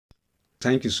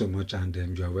Thank you so much, and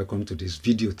you are welcome to this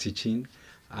video teaching.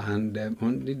 And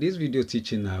on this video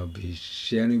teaching, I'll be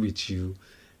sharing with you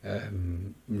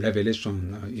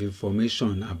revelation,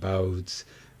 information about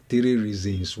 3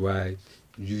 reasons why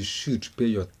you should pay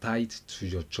your tithe to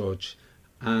your church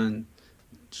and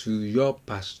to your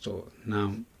pastor.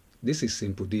 Now, this is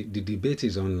simple. The debate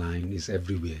is online, is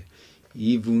everywhere.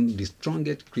 Even the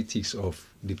strongest critics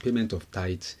of the payment of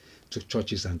tithe to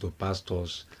churches and to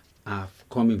pastors are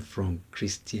coming from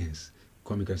Christians.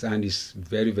 And it's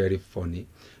very, very funny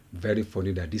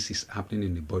that this is happening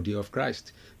in the body of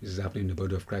Christ. This is happening in the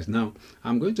body of Christ. Now,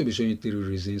 I'm going to be showing you 3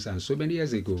 reasons. And so many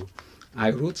years ago, I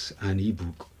wrote an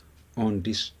ebook on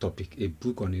this topic, a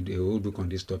whole book on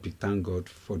this topic. Thank God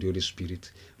for the Holy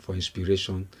Spirit, for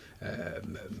inspiration.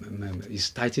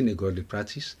 It's tithing a godly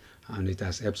practice, and it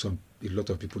has helped a lot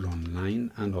of people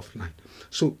online and offline.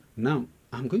 So now,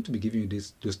 I'm going to be giving you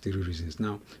those 3 reasons.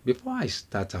 Now, before I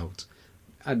start out,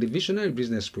 at the Visionary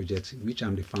Business Project, which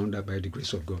I'm the founder by the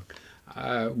grace of God,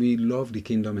 we love the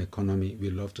kingdom economy. We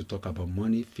love to talk about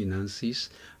money, finances,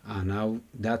 and how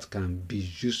that can be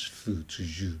useful to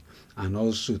you and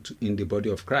also in the body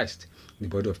of Christ. The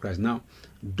body of Christ. Now,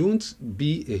 don't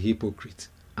be a hypocrite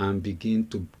and begin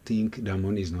to think that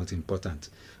money is not important.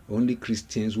 Only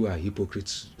Christians who are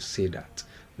hypocrites say that.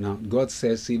 Now, God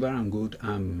says, silver and gold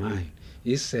are mine.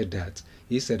 He said that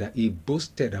he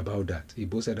boasted about that. He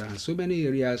boasted that in so many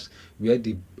areas where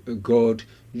God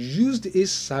used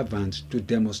his servant to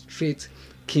demonstrate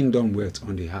kingdom wealth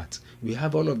on the heart. We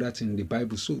have all of that in the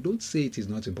Bible, so don't say it is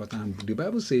not important. The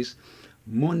Bible says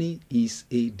money is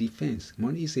a defense.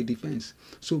 Money is a defense.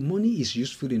 So money is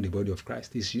useful in the body of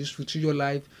Christ. It's useful to your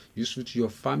life, useful to your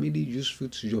family, useful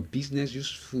to your business,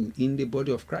 useful in the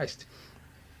body of Christ.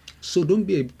 So don't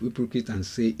be a hypocrite and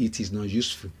say it is not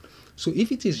useful. So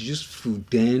if it is useful,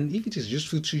 then if it is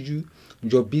useful to you,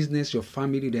 your business, your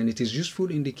family, then it is useful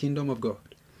in the kingdom of God.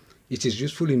 It is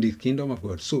useful in the kingdom of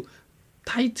God. So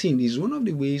tithing is one of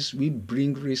the ways we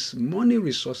bring money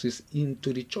resources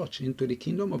into the church, into the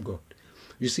kingdom of God.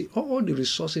 You see, all the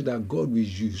resources that God will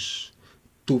use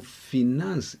to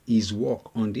finance his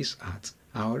work on this earth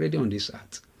are already on this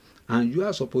earth. And you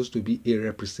are supposed to be a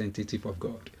representative of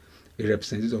God. A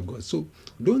representative of God. So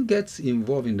don't get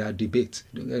involved in that debate.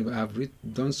 I've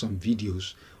done some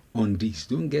videos on this.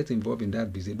 Don't get involved in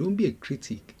that business. Don't be a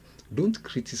critic. Don't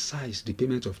criticize the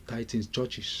payment of tithe in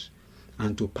churches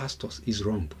and to pastors is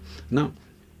wrong. Now,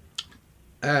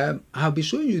 I'll be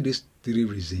showing you these 3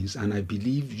 reasons, and I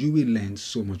believe you will learn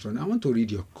so much from it. I want to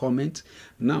read your comment.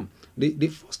 Now, the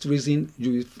first reason,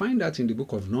 you will find that in the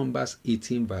book of Numbers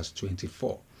 18 verse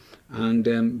 24.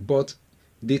 And but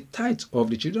the tithe of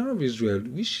the children of Israel,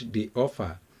 which they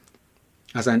offer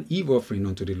as an eve offering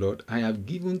unto the Lord, I have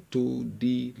given to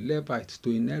the Levites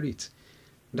to inherit.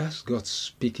 That's God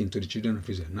speaking to the children of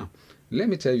Israel. Now, let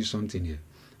me tell you something here.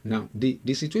 Now, the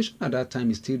situation at that time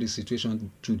is still the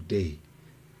situation today.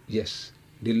 Yes,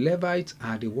 the Levites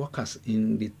are the workers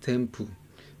in the temple.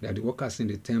 They are the workers in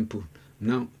the temple.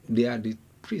 Now, they are the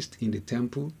priests in the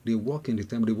temple. They work in the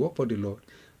temple. They work for the Lord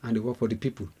and they work for the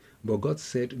people. But God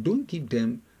said, don't give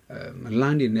them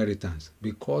land inheritance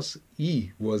because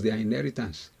he was their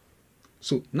inheritance.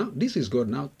 So now this is God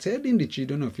now telling the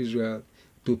children of Israel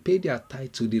to pay their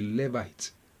tithe to the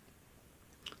Levites.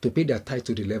 To pay their tithe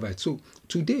to the Levites. So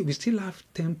today we still have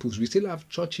temples, we still have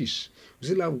churches, we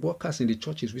still have workers in the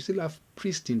churches, we still have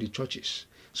priests in the churches.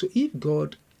 So if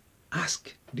God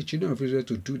asked the children of Israel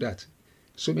to do that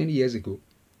so many years ago,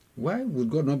 why would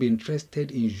God not be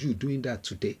interested in you doing that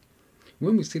today?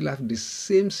 When we still have the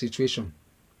same situation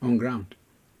on ground,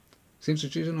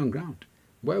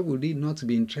 why would he not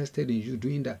be interested in you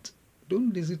doing that?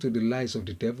 Don't listen to the lies of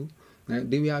the devil.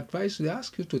 They will advise you, they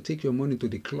ask you to take your money to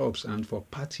the clubs and for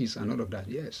parties and all of that,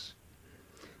 yes.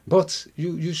 But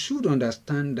you should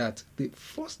understand that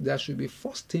there should be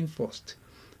first thing first.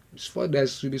 There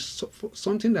should be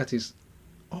something that is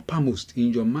uppermost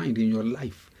in your mind, in your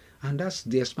life, and that's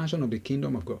the expansion of the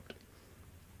kingdom of God.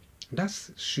 That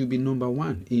should be number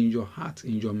 1 in your heart,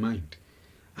 in your mind.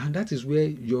 And that is where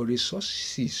your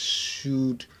resources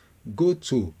should go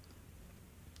to.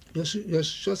 Your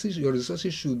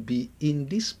resources should be in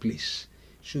this place.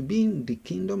 Should be in the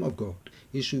kingdom of God.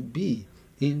 It should be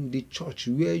in the church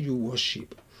where you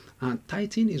worship. And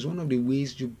tithing is one of the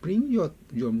ways you bring your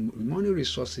money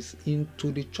resources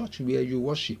into the church where you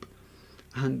worship.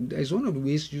 And it's one of the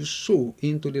ways you sow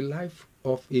into the life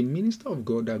of a minister of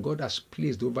God that God has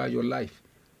placed over your life.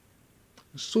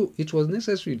 So it was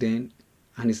necessary then,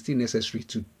 and it's still necessary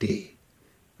today.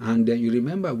 And then you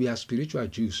remember, we are spiritual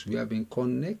Jews. We have been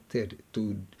connected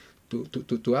to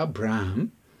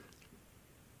Abraham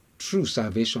through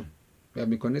salvation. We have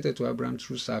been connected to Abraham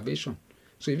through salvation.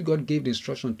 So if God gave the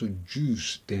instruction to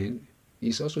Jews then,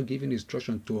 He's also giving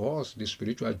instruction to us, the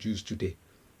spiritual Jews today.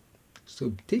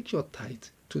 So take your tithe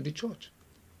to the church.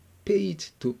 Pay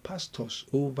it to pastors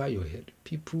over your head,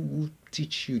 people who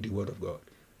teach you the word of God,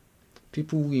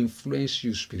 people who influence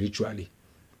you spiritually.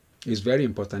 It's very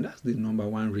important. That's the number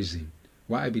one reason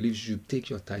why I believe you should take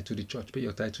your tithe to the church, pay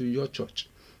your tithe to your church.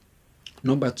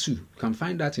 Number 2, you can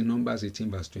find that in Numbers 18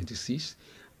 verse 26.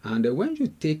 And when you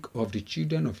take of the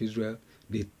children of Israel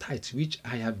the tithe which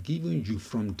I have given you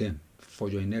from them for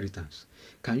your inheritance.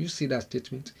 Can you see that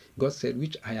statement? God said,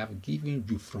 which I have given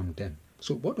you from them.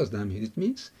 So what does that mean? It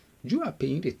means you are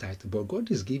paying the tithe, but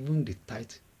God is giving the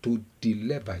tithe to the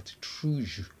Levite through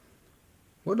you.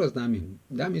 What does that mean?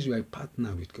 That means you are a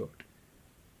partner with God.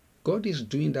 God is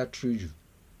doing that through you.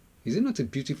 Is it not a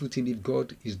beautiful thing if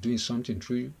God is doing something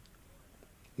through you?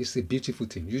 It's a beautiful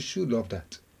thing. You should love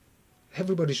that.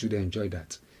 Everybody should enjoy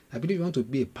that. I believe you want to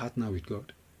be a partner with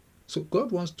God. So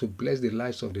God wants to bless the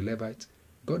lives of the Levites.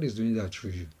 God is doing that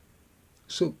through you.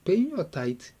 So paying your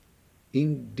tithe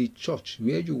in the church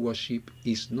where you worship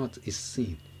is not a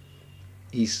sin.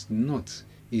 It's not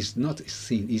a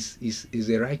sin. It's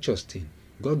a righteous thing.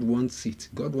 God wants it.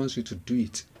 God wants you to do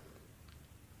it.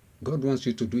 God wants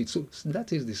you to do it. So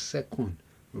that is the second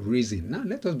reason. Now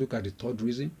let us look at the third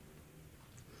reason.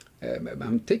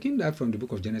 I'm taking that from the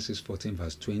book of Genesis 14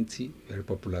 verse 20, very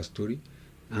popular story.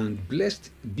 And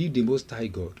blessed be the Most High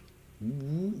God,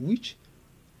 which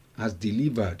has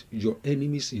delivered your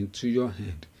enemies into your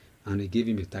hand, and He gave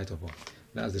him a tithe of all.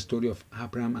 That's the story of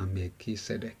Abraham and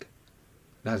Melchizedek.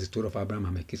 That's the story of Abraham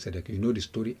and Melchizedek. You know the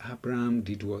story. Abraham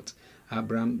did what?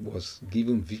 Abraham was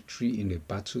given victory in a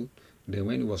battle. Then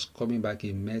when he was coming back,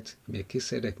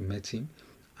 Melchizedek met him.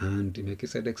 And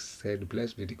Melchizedek said,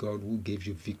 blessed be the God who gave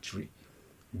you victory.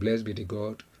 Blessed be the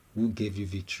God who gave you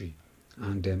victory.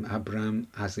 And Abraham,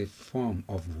 as a form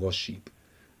of worship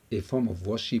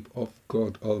of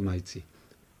God Almighty,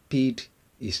 paid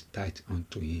his tithe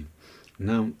unto Him.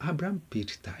 Now, Abraham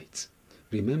paid tithes.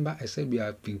 Remember, I said we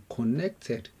have been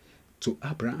connected to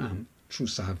Abraham through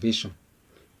salvation.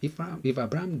 If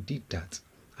Abraham did that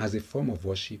as a form of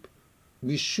worship,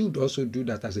 we should also do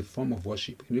that as a form of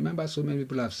worship. Remember, so many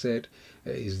people have said,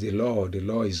 it's the law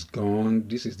is gone,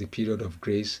 this is the period of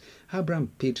grace. Abraham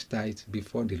paid tithe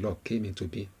before the law came into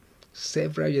being,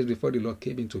 several years before the law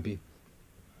came into being.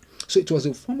 So it was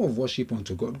a form of worship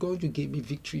unto God. God, you gave me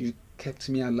victory, you kept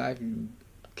me alive,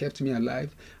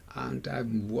 and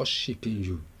I'm worshiping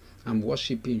you. And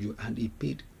He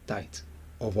paid tithe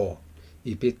of all.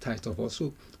 He paid tithe of all.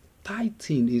 So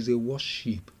tithing is a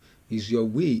worship. Is your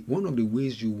way, one of the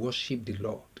ways you worship the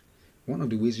Lord. One of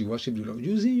the ways you worship the Lord.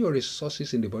 Using your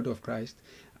resources in the body of Christ,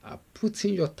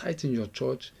 putting your tithe in your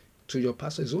church to your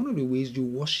pastor is one of the ways you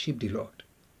worship the Lord.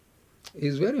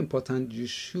 It's very important. You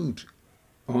should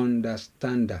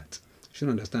understand that. So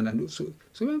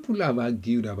when people have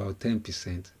argued about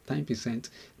 10%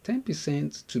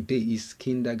 today is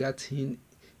kindergarten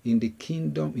in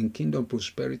kingdom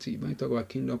prosperity. When you talk about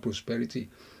kingdom prosperity,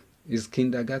 is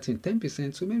kindergarten.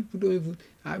 10%. So many people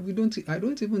I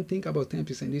don't even think about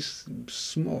 10%. It's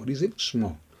small. It's even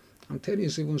small. I'm telling you,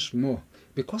 it's even small,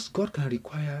 because God can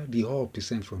require the all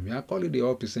percent from you. I call it the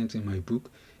all percent in my book.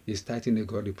 Is tithing a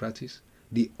godly practice?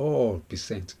 The all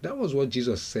percent. That was what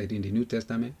Jesus said in the New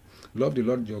Testament. Love the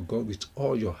Lord your God with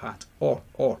all your heart. All.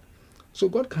 So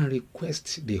God can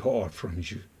request the all from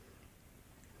you.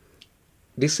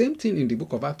 The same thing in the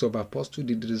book of Acts of Apostles.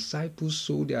 The disciples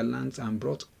sold their lands and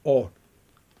brought all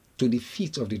to the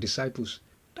feet of the disciples.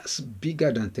 That's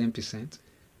bigger than 10%.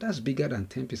 That's bigger than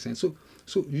 10%.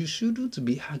 So you shouldn't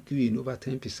be arguing over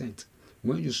 10%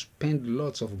 when you spend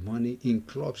lots of money in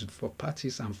clubs for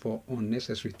parties and for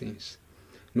unnecessary things.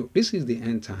 No, this is the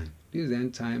end time. This is the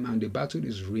end time, and the battle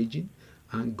is raging,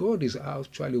 and God is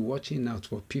actually watching out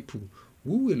for people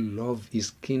who will love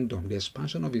His kingdom, the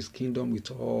expansion of His kingdom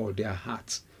with all their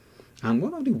hearts. And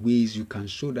one of the ways you can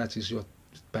show that is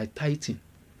by tithing.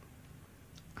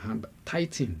 And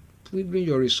tithing, bringing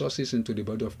your resources into the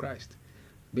body of Christ.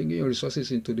 Bringing your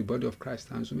resources into the body of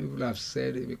Christ. And some people have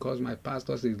said, because my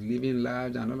pastor is living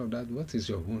large and all of that, what is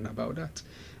your own about that?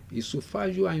 If so far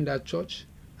you are in that church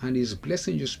and is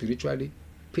blessing you spiritually,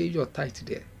 pay your tithe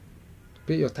there.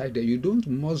 Pay your tithe there. You don't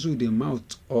muzzle the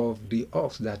mouth of the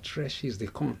ox that threshes the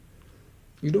corn.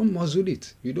 You don't muzzle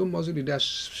it. They're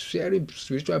sharing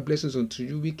spiritual blessings unto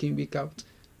you week in, week out.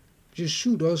 You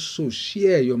should also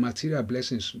share your material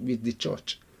blessings with the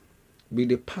church, with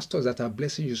the pastors that are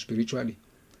blessing you spiritually.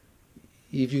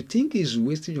 If you think it's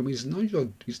wasting your money,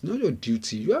 it's not your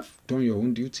duty. You have done your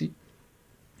own duty.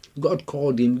 God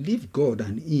called him. Leave God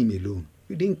and him alone.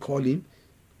 You didn't call him.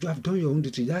 You have done your own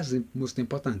duty. That's the most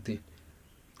important thing.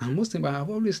 And most important, I have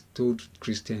always told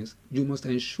Christians, you must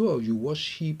ensure you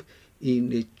worship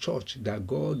in a church that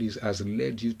God has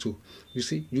led you to. You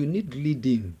see, you need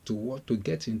leading to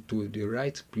get into the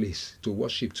right place to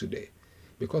worship today,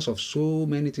 because of so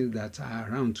many things that are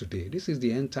around today. This is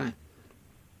the end time.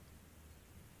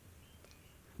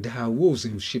 There are wolves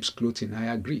in sheep's clothing,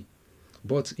 I agree.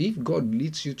 But if God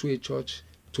leads you to a church,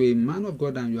 to a man of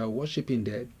God, and you are worshiping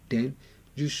there, then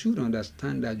you should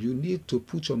understand that you need to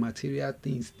put your material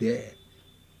things there.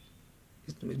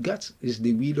 That is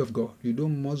the will of God. You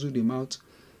don't muzzle the mouth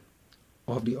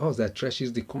of the ox that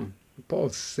threshes the corn. Paul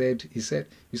said, you say,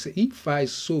 if I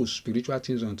sow spiritual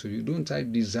things unto you, don't I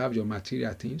deserve your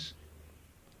material things?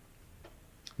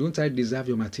 Don't I deserve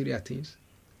your material things?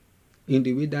 In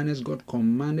the wilderness, God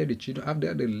commanded the children,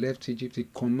 after they left Egypt, he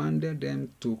commanded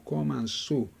them to come and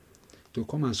sow. To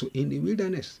come and sow in the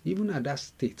wilderness, even at that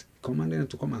state, commanded them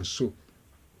to come and sow.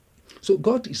 So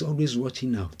God is always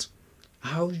watching out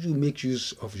how you make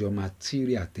use of your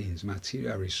material things,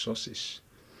 material resources.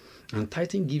 And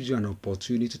tithing gives you an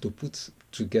opportunity to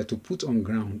put on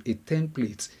ground a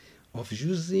template of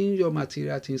using your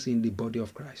material things in the body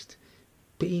of Christ.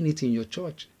 Paying it in your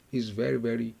church is very,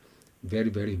 very, very,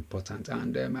 very important.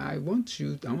 And I want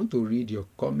to read your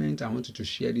comment. I want you to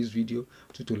share this video, I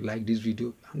want you to like this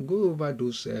video, and go over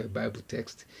those Bible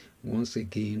texts once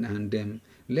again, and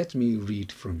let me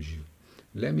read from you.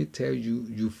 Let me tell you,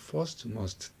 you first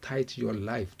must tithe your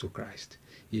life to Christ.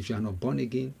 If you are not born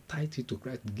again, tithe it to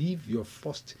Christ. Give your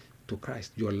first to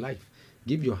Christ, your life.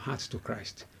 Give your heart to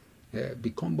Christ.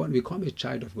 Become a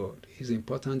child of God. It's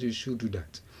important you should do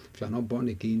that. If you are not born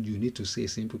again, you need to say a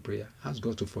simple prayer. Ask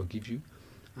God to forgive you.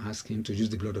 Ask him to use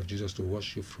the blood of Jesus to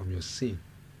wash you from your sin.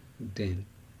 Then,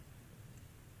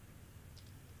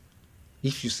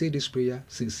 if you say this prayer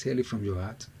sincerely from your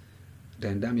heart,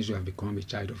 then that means you have become a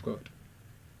child of God.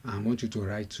 I want you to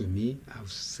write to me. I'll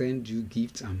send you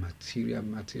gifts and material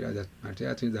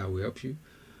things that will help you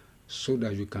so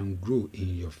that you can grow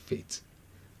in your faith.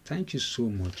 Thank you so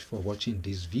much for watching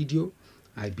this video.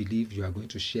 I believe you are going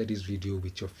to share this video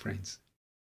with your friends.